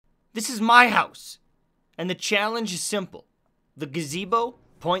This is my house. And the challenge is simple. The gazebo,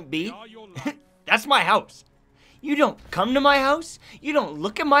 point B, that's my house. You don't come to my house. You don't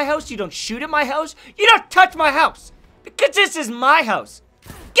look at my house. You don't shoot at my house. You don't touch my house. Because this is my house.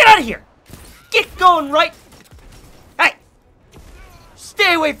 Get out of here. Get going right. Hey.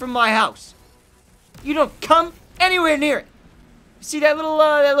 Stay away from my house. You don't come anywhere near it. See that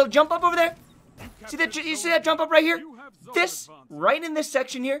little jump up over there? See that? You see that jump up right here? This, right in this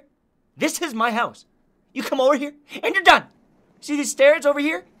section here, this is my house. You come over here, and you're done. See these stairs over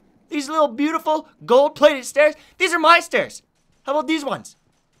here? These little beautiful gold-plated stairs? These are my stairs. How about these ones?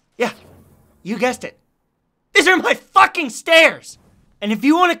 Yeah, you guessed it. These are my fucking stairs. And if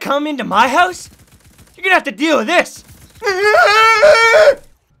you want to come into my house, you're gonna have to deal with this. I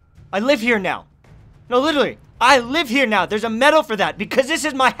live here now. No, literally, I live here now. There's a medal for that because this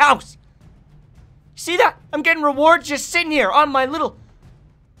is my house. See that? I'm getting rewards just sitting here on my little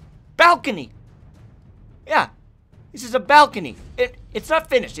balcony. Yeah, this is a balcony. It's not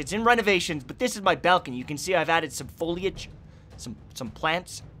finished. It's in renovations, but this is my balcony. You can see I've added some foliage, some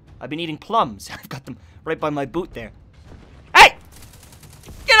plants. I've been eating plums. I've got them right by my boot there. Hey!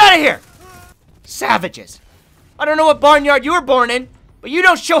 Get out of here! Savages. I don't know what barnyard you were born in, but you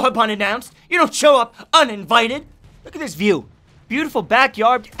don't show up unannounced. You don't show up uninvited. Look at this view. Beautiful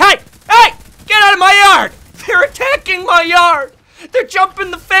backyard. Hey! Hey! Get out of my yard! They're attacking my yard! They're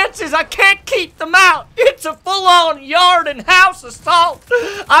jumping the fences. I can't keep them out. It's a full-on yard and house assault.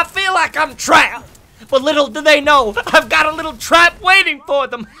 I feel like I'm trapped. But little do they know, I've got a little trap waiting for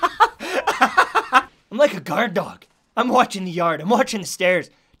them. I'm like a guard dog. I'm watching the yard. I'm watching the stairs.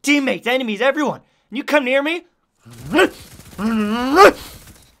 Teammates, enemies, everyone. And you come near me? I'm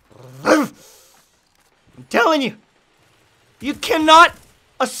telling you. You cannot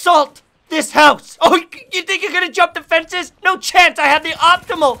assault this house. Oh, you think you're gonna jump the fences? No chance. I have the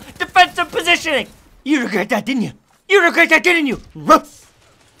optimal defensive positioning. You regret that, didn't you? You regret that, didn't you?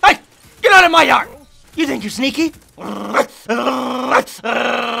 Hey, get out of my yard. You think you're sneaky? That's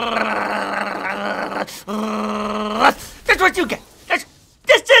what you get. This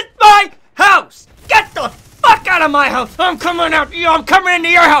is my house. Get the fuck out of my house. I'm coming out. I'm coming into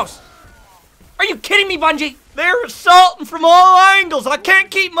your house. Are you kidding me, Bungie? They're assaulting from all angles. I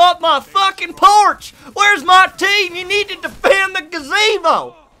can't keep them off my fucking porch. Where's my team? You need to defend the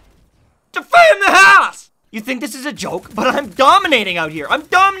gazebo. Defend the house. You think this is a joke? But I'm dominating out here. I'm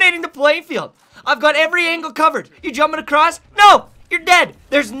dominating the playing field. I've got every angle covered. You jumping across? No, you're dead.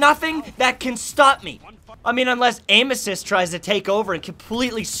 There's nothing that can stop me. I mean, unless aim assist tries to take over and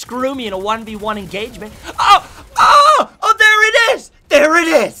completely screw me in a 1v1 engagement. Oh, there it is. There it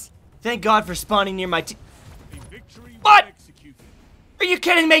is. Thank God for spawning near my team. What? Are you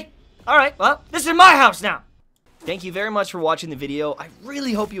kidding me? Alright, well, this is my house now. Thank you very much for watching the video. I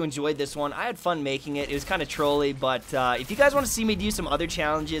really hope you enjoyed this one. I had fun making it. It was kind of trolly, but if you guys want to see me do some other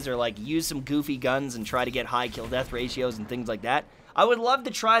challenges or like use some goofy guns and try to get high kill death ratios and things like that, I would love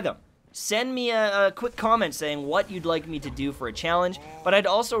to try them. Send me a quick comment saying what you'd like me to do for a challenge, but I'd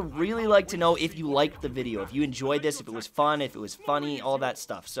also really like to know if you liked the video, if you enjoyed this, if it was fun, if it was funny, all that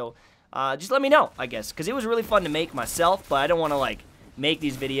stuff. So just let me know, I guess, because it was really fun to make myself, but I don't want to like make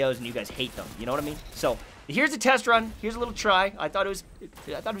these videos and you guys hate them, you know what I mean? So here's a test run, here's a little try. I thought it was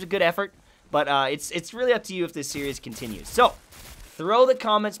a good effort, but it's really up to you if this series continues. So throw the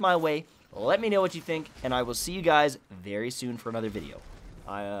comments my way, let me know what you think, and I will see you guys very soon for another video.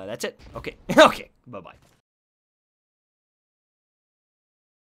 That's it. Okay. Okay. Bye-bye.